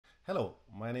Hello,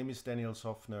 my name is Daniel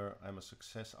Soffner. I'm a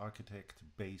success architect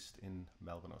based in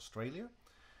Melbourne, Australia.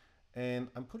 And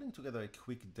I'm putting together a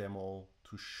quick demo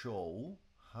to show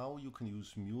how you can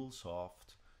use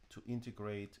MuleSoft to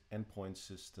integrate endpoint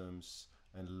systems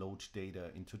and load data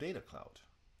into Data Cloud.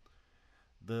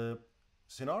 The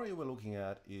scenario we're looking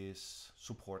at is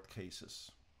support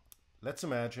cases. Let's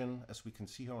imagine, as we can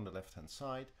see here on the left-hand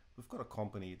side, we've got a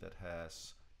company that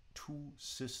has two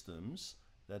systems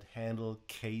that handle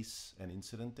case and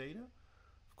incident data.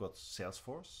 We've got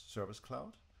Salesforce Service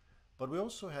Cloud, but we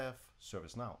also have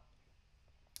ServiceNow.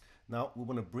 Now we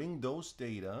want to bring those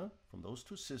data from those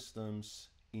two systems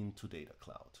into Data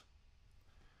Cloud.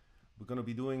 We're going to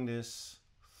be doing this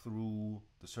through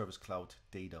the Service Cloud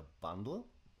data bundle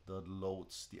that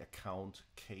loads the account,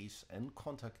 case, and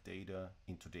contact data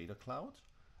into Data Cloud.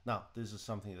 Now, this is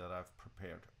something that I've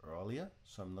prepared earlier,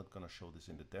 so I'm not going to show this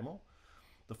in the demo.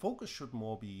 The focus should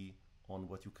more be on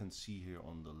what you can see here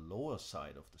on the lower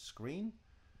side of the screen.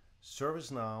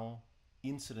 ServiceNow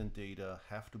incident data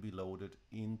have to be loaded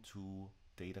into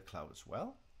Data Cloud as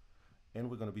well. And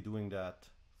we're going to be doing that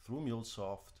through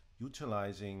MuleSoft,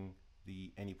 utilizing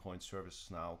the Anypoint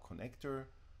ServiceNow connector,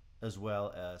 as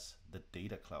well as the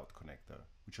Data Cloud connector,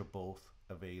 which are both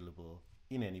available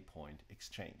in Anypoint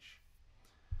Exchange.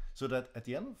 So that at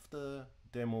the end of the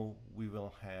demo, we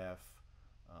will have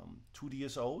two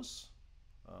DSOs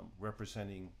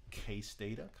representing case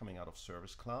data coming out of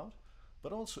Service Cloud,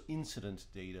 but also incident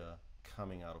data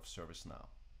coming out of ServiceNow.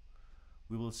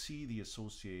 We will see the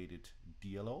associated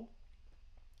DLO,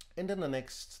 and then the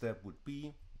next step would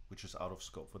be, which is out of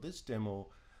scope for this demo,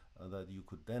 that you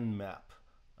could then map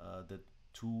the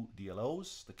two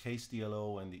DLOs, the case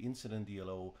DLO and the incident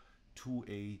DLO, to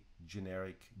a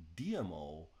generic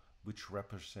DMO, which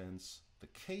represents the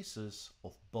cases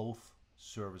of both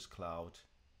Service Cloud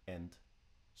and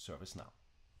ServiceNow.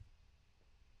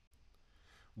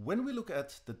 When we look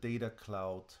at the Data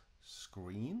Cloud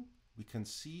screen, we can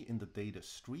see in the data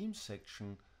stream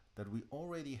section that we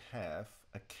already have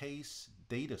a case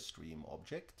data stream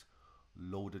object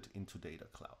loaded into Data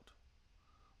Cloud.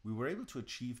 We were able to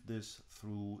achieve this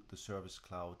through the Service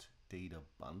Cloud data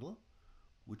bundle,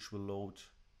 which will load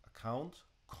account,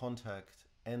 contact,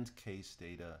 and case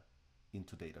data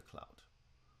into Data Cloud.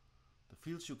 The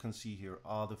fields you can see here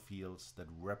are the fields that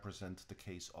represent the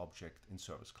case object in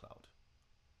Service Cloud.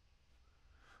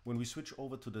 When we switch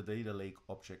over to the Data Lake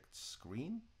object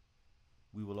screen,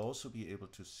 we will also be able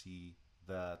to see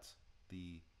that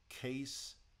the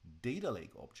case Data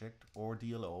Lake object, or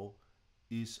DLO,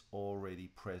 is already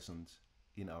present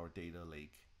in our Data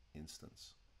Lake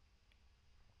instance.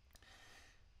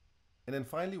 And then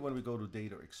finally, when we go to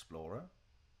Data Explorer,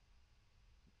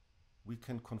 we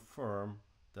can confirm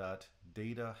that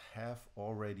data have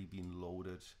already been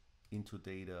loaded into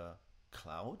Data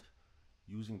Cloud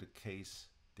using the case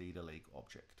Data Lake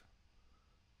object.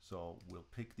 So we'll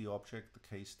pick the object, the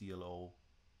case DLO,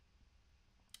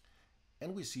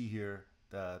 and we see here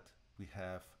that we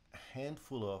have a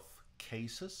handful of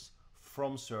cases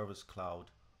from Service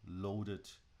Cloud loaded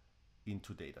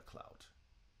into Data Cloud.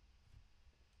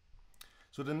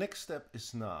 So the next step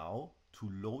is now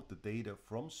to load the data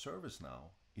from ServiceNow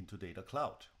into Data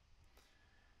Cloud.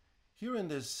 Here in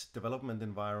this development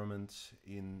environment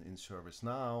in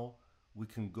ServiceNow, we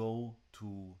can go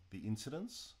to the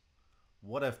incidents.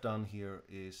 What I've done here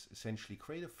is essentially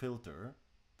create a filter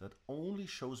that only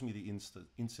shows me the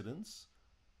incidents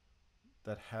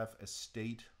that have a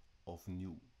state of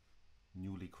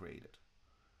newly created.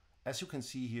 As you can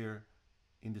see here,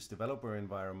 in this developer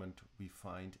environment, we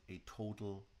find a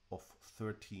total of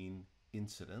 13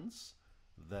 incidents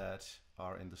that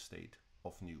are in the state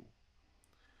of new.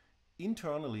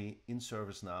 Internally in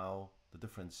ServiceNow, the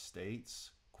different states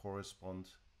correspond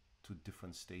to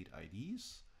different state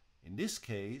IDs. In this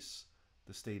case,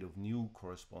 the state of new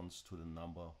corresponds to the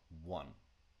number 1.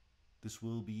 This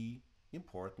will be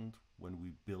important when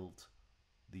we build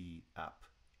the app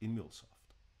in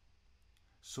MuleSoft.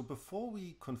 So before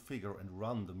we configure and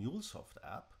run the MuleSoft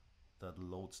app that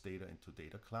loads data into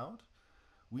Data Cloud,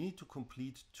 we need to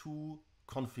complete two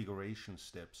configuration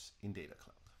steps in Data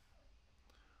Cloud.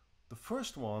 The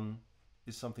first one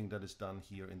is something that is done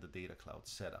here in the Data Cloud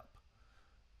setup.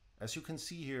 As you can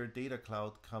see here, Data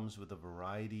Cloud comes with a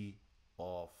variety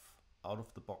of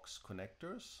out-of-the-box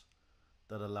connectors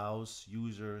that allows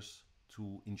users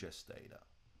to ingest data.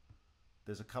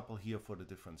 There's a couple here for the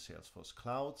different Salesforce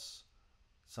clouds,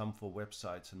 some for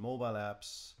websites and mobile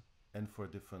apps, and for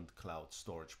different cloud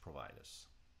storage providers.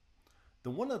 The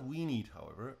one that we need,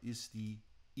 however, is the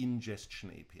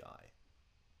ingestion API.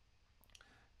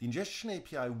 The ingestion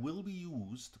API will be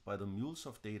used by the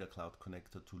MuleSoft Data Cloud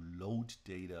connector to load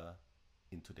data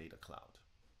into Data Cloud.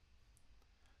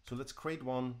 So let's create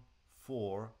one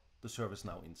for the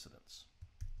ServiceNow incidents.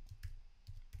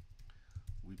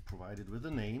 We provide it with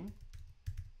a name,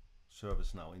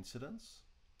 ServiceNow incidents.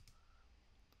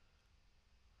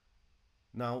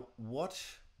 Now, what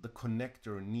the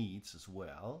connector needs as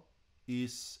well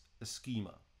is a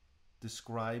schema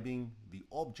describing the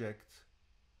object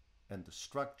and the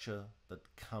structure that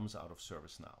comes out of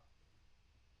ServiceNow.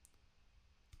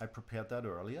 I prepared that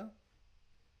earlier.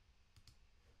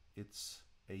 It's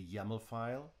a YAML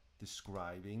file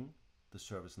describing the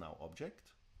ServiceNow object.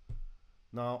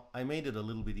 Now, I made it a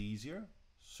little bit easier.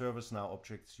 ServiceNow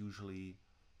objects usually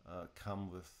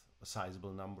come with a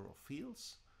sizable number of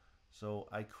fields. So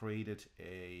I created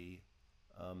a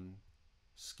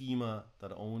schema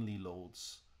that only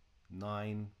loads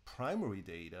 9 primary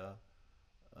data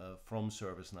from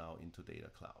ServiceNow into Data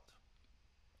Cloud.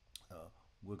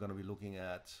 We're going to be looking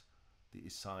at the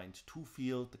assigned to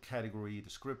field, the category,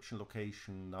 description,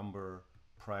 location, number,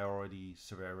 priority,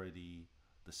 severity,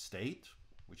 the state,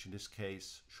 which in this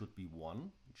case should be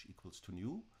 1, which equals to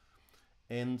new,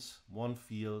 and one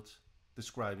field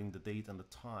describing the date and the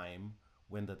time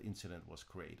when that incident was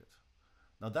created.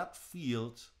 Now that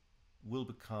field will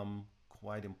become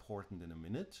quite important in a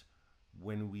minute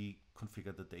when we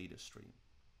configure the data stream.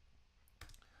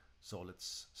 So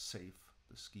let's save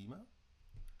the schema.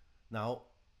 Now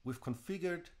we've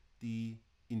configured the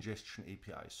ingestion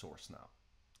API source now,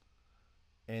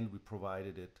 and we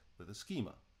provided it with a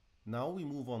schema. Now we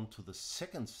move on to the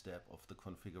second step of the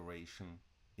configuration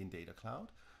in Data Cloud,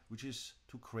 which is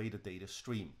to create a data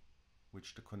stream,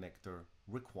 which the connector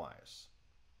requires.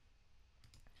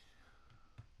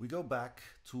 We go back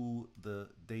to the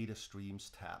Data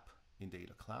Streams tab in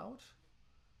Data Cloud,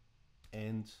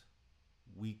 and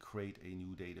we create a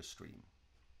new data stream.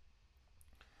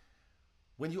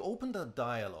 When you open that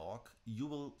dialog, you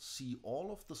will see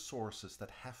all of the sources that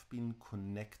have been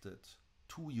connected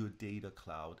to your Data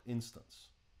Cloud instance.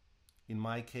 In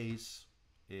my case,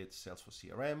 it's Salesforce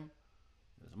CRM,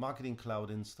 there's a Marketing Cloud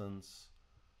instance.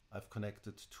 I've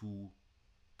connected to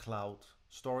cloud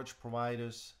storage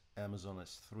providers, Amazon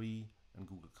S3 and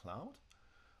Google Cloud.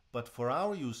 But for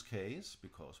our use case,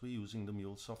 because we're using the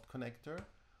MuleSoft connector,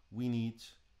 we need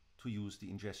to use the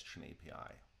ingestion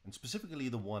API, and specifically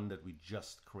the one that we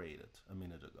just created a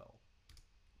minute ago.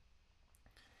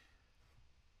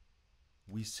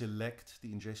 We select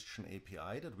the ingestion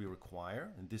API that we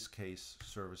require, in this case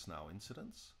ServiceNow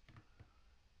incidents.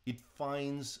 It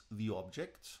finds the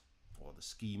object or the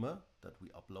schema that we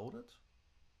uploaded.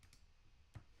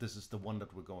 This is the one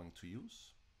that we're going to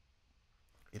use.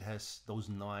 It has those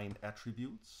 9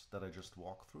 attributes that I just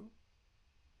walked through,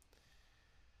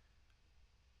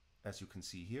 as you can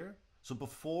see here. So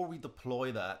before we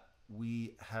deploy that,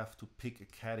 we have to pick a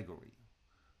category.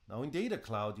 Now in Data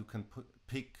Cloud, you can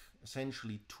pick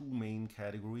essentially 2 main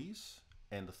categories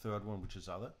and the third one, which is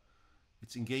other.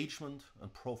 It's engagement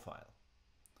and profile.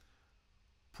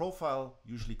 Profile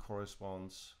usually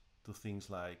corresponds to things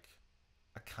like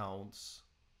accounts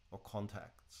or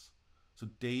contacts. So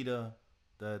data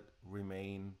that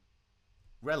remain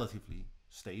relatively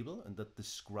stable and that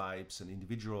describes an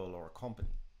individual or a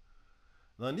company.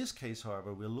 Now in this case,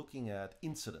 however, we're looking at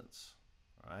incidents,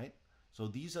 right? So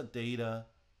these are data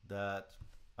that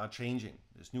are changing.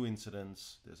 There's new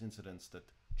incidents, there's incidents that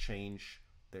change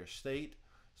their state.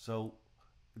 So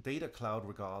Data Cloud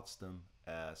regards them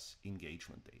as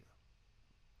engagement data.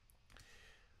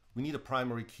 We need a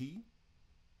primary key.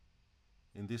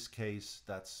 In this case,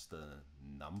 that's the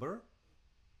number.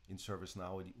 In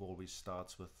ServiceNow, it always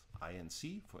starts with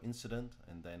INC for incident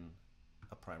and then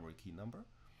a primary key number.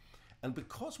 And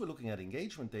because we're looking at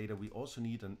engagement data, we also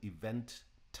need an event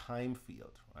time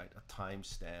field, right? A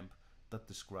timestamp that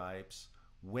describes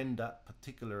when that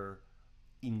particular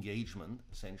engagement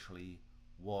essentially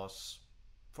was,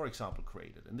 for example,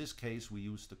 created. In this case, we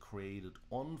use the created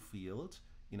on field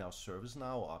in our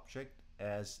ServiceNow object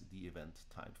as the event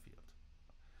time field.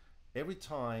 Every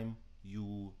time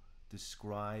you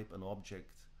describe an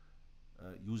object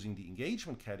using the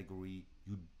engagement category,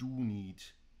 you do need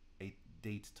a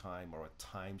date time or a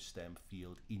timestamp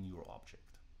field in your object.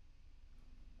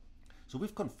 So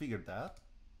we've configured that,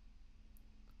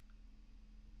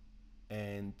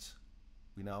 and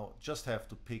we now just have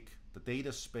to pick the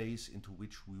data space into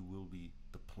which we will be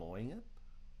deploying it.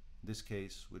 In this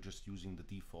case, we're just using the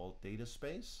default data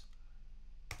space.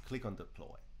 Click on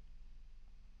deploy.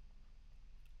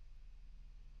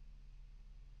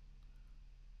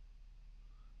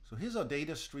 So here's our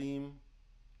data stream.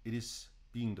 It is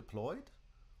being deployed.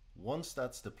 once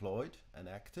that's deployed and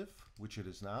active, which it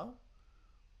is now,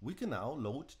 we can now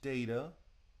load data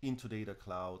into Data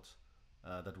Cloud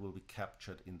that will be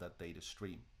captured in that data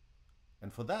stream.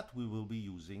 And for that, we will be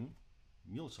using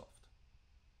MuleSoft.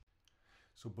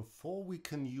 So before we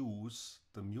can use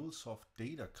the MuleSoft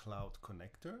Data Cloud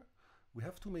connector, we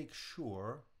have to make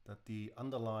sure that the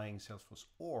underlying Salesforce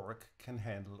org can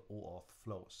handle OAuth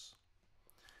flows.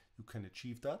 You can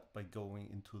achieve that by going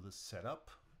into the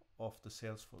setup of the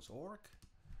Salesforce org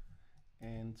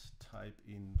and type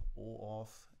in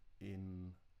OAuth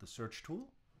in the search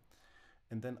tool.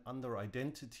 And then under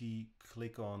Identity,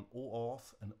 click on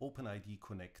OAuth and OpenID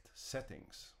Connect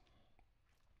Settings.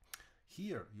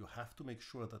 Here you have to make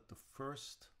sure that the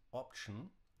first option,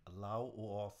 Allow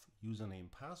OAuth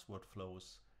username password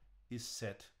flows, is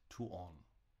set to on.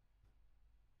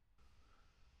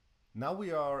 Now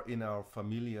we are in our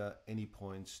familiar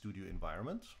Anypoint Studio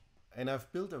environment, and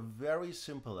I've built a very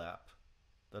simple app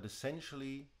that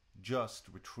essentially just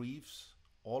retrieves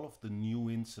all of the new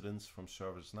incidents from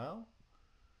ServiceNow,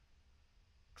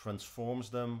 transforms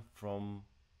them from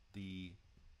the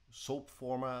SOAP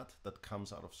format that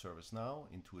comes out of ServiceNow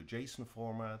into a JSON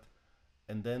format,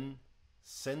 and then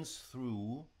sends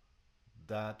through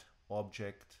that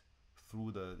object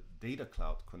through the Data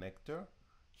Cloud connector.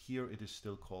 Here it is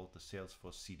still called the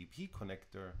Salesforce CDP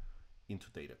connector into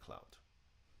Data Cloud.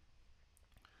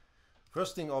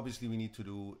 First thing obviously we need to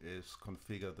do is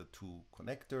configure the two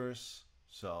connectors.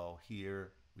 So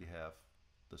here we have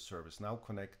the ServiceNow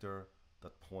connector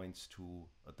that points to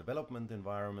a development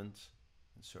environment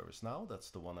in ServiceNow.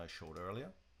 That's the one I showed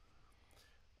earlier.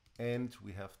 And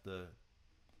we have the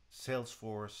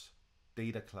Salesforce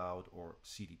Data Cloud or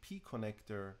CDP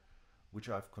connector, which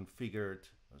I've configured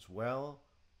as well,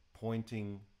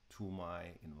 pointing to my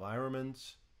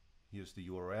environment. Here's the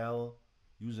URL,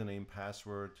 username,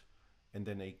 password, and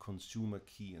then a consumer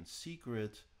key and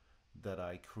secret that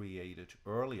I created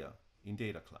earlier in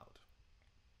Data Cloud.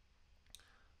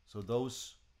 So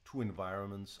those two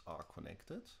environments are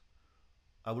connected.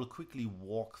 I will quickly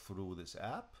walk through this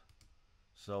app.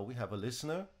 So we have a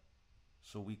listener,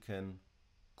 so we can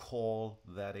call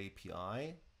that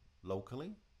API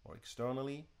locally or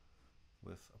externally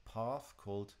with a path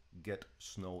called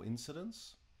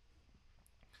getSnowIncidents.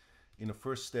 In the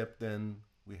first step then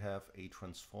we have a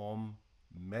transform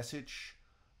message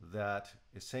that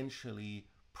essentially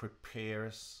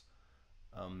prepares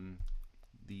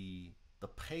the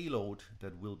payload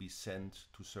that will be sent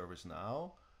to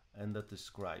ServiceNow, and that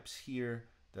describes here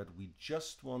that we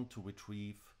just want to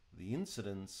retrieve the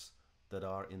incidents that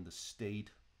are in the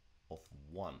state of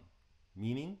 1,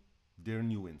 meaning they're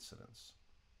new incidents.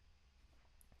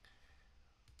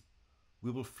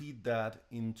 We will feed that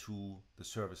into the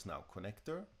ServiceNow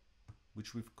connector,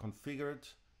 which we've configured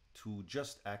to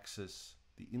just access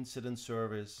the incident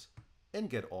service and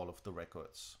get all of the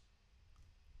records.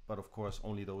 But of course,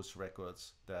 only those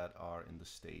records that are in the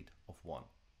state of 1.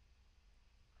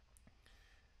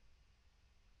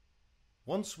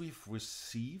 Once we've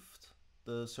received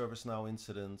the ServiceNow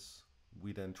incidents,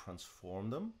 we then transform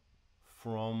them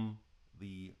from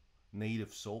the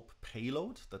native SOAP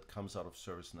payload that comes out of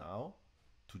ServiceNow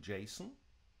to JSON.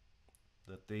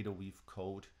 The data weave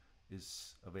code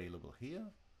is available here.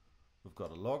 We've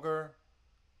got a logger,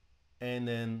 and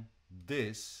then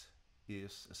this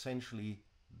is essentially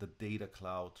the Data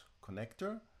Cloud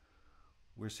connector.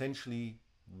 We essentially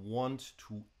want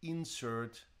to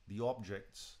insert the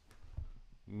objects,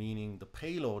 meaning the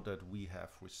payload that we have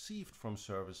received from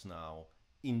ServiceNow,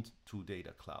 into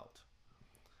Data Cloud.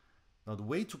 Now the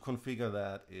way to configure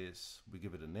that is we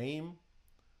give it a name.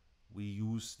 We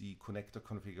use the connector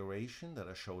configuration that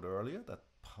I showed earlier that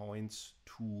points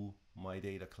to my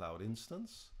Data Cloud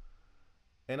instance.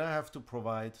 And I have to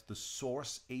provide the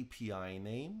source API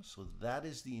name. So that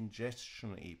is the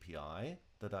ingestion API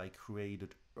that I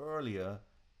created earlier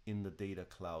in the Data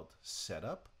Cloud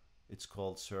setup. It's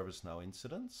called ServiceNow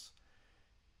Incidents.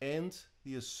 And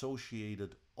the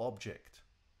associated object,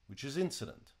 which is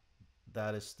incident.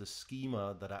 That is the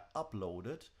schema that I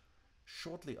uploaded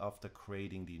shortly after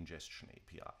creating the ingestion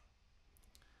API.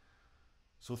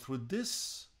 So through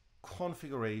this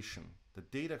configuration, the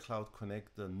Data Cloud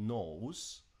connector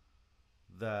knows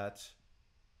that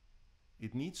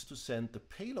it needs to send the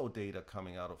payload data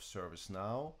coming out of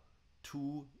ServiceNow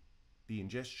to the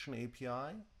ingestion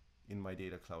API in my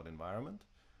Data Cloud environment,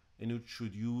 and it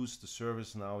should use the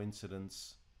ServiceNow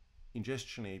incidents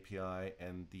ingestion API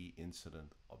and the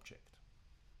incident object.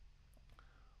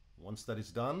 Once that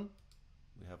is done,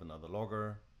 we have another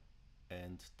logger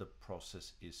and the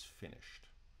process is finished.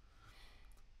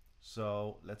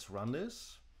 So let's run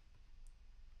this.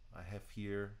 I have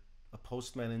here a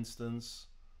Postman instance.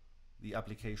 The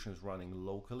application is running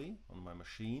locally on my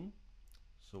machine.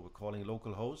 So we're calling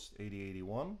localhost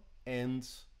 8081 and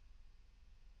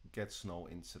gets no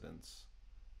incidents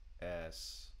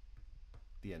as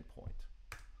the endpoint.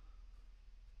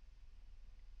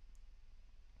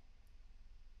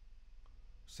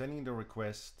 Sending the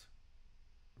request,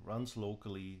 runs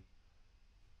locally,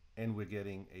 and we're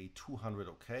getting a 200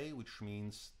 OK, which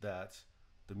means that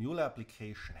the Mule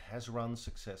application has run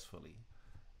successfully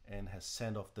and has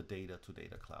sent off the data to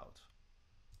Data Cloud.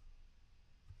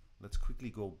 Let's quickly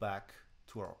go back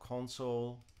to our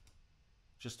console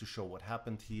just to show what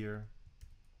happened here.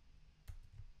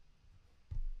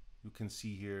 You can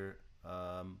see here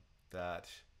that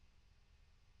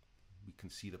we can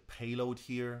see the payload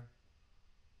here,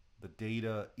 the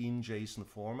data in JSON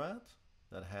format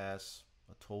that has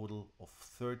a total of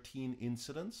 13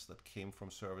 incidents that came from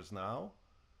ServiceNow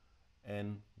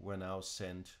and were now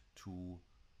sent to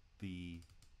the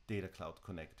Data Cloud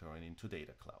connector and into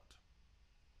Data Cloud.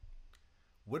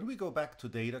 When we go back to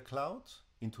Data Cloud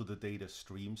into the data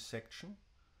stream section,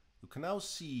 you can now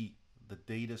see the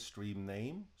data stream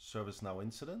name, ServiceNow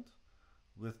incident,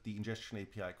 with the ingestion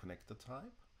API connector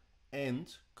type,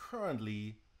 and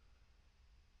currently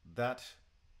that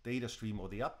data stream or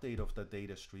the update of that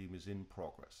data stream is in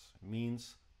progress. It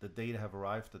means the data have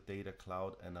arrived at Data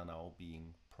Cloud and are now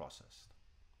being processed.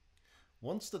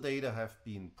 Once the data have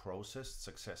been processed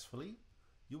successfully,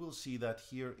 you will see that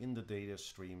here in the data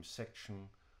stream section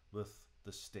with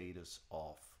the status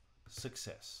of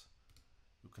success.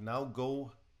 You can now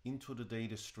go into the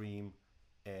data stream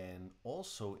and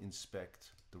also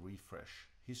inspect the refresh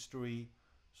history.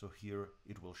 So here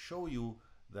it will show you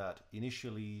that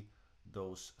initially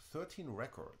those 13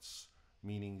 records,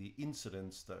 meaning the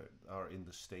incidents that are in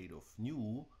the state of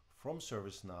new from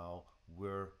ServiceNow,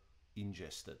 were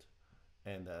ingested,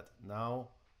 and that now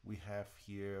we have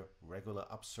here regular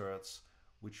upserts,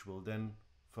 which will then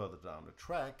further down the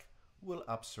track will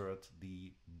upsert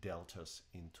the deltas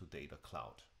into Data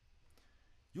Cloud.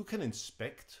 You can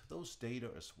inspect those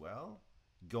data as well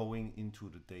going into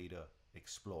the Data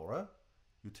Explorer.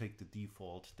 You take the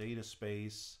default data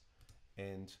space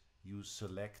and you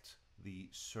select the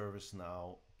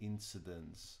ServiceNow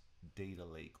incidents data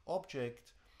lake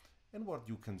object, and what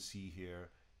you can see here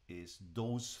is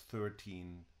those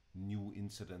 13 new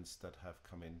incidents that have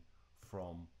come in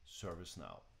from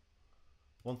ServiceNow.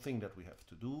 One thing that we have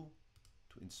to do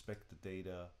to inspect the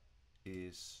data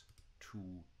is to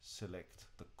select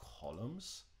the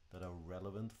columns that are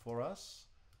relevant for us.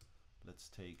 Let's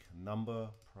take number,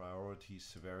 priority,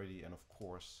 severity, and of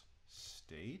course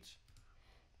state.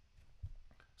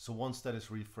 So once that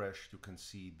is refreshed, you can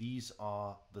see these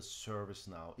are the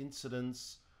ServiceNow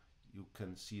incidents. You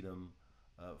can see them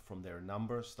from their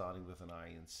number starting with an I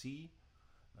and C.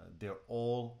 They're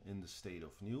all in the state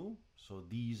of new. So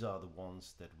these are the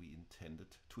ones that we intended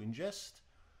to ingest,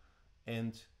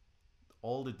 and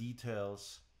all the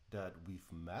details that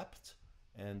we've mapped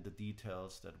and the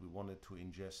details that we wanted to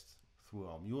ingest through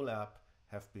our Mule app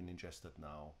have been ingested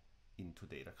now into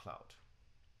Data Cloud.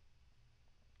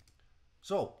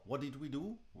 So what did we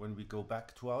do when we go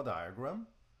back to our diagram?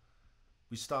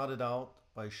 We started out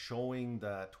by showing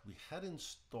that we had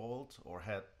installed or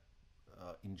had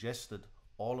ingested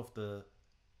all of the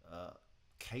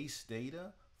case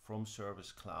data from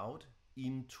Service Cloud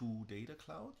into Data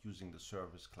Cloud using the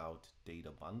Service Cloud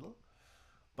data bundle.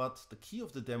 But the key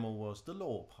of the demo was the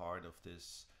lower part of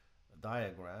this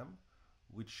diagram,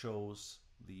 which shows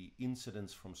the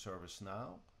incidents from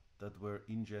ServiceNow that were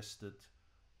ingested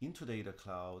into Data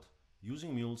Cloud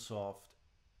using MuleSoft,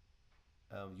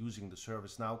 using the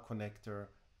ServiceNow connector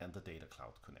and the Data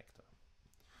Cloud connector.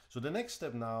 So the next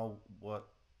step now, what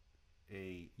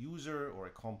a user or a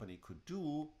company could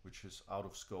do, which is out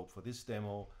of scope for this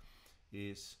demo,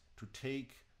 is to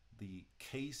take the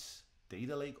case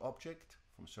data lake object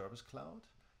from Service Cloud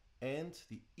and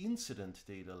the incident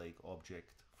data lake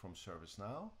object from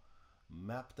ServiceNow,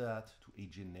 map that to a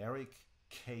generic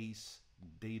case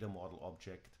data model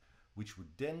object, which would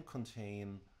then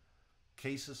contain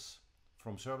cases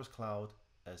from Service Cloud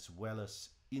as well as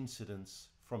incidents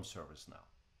from ServiceNow.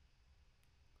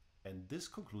 And this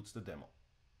concludes the demo.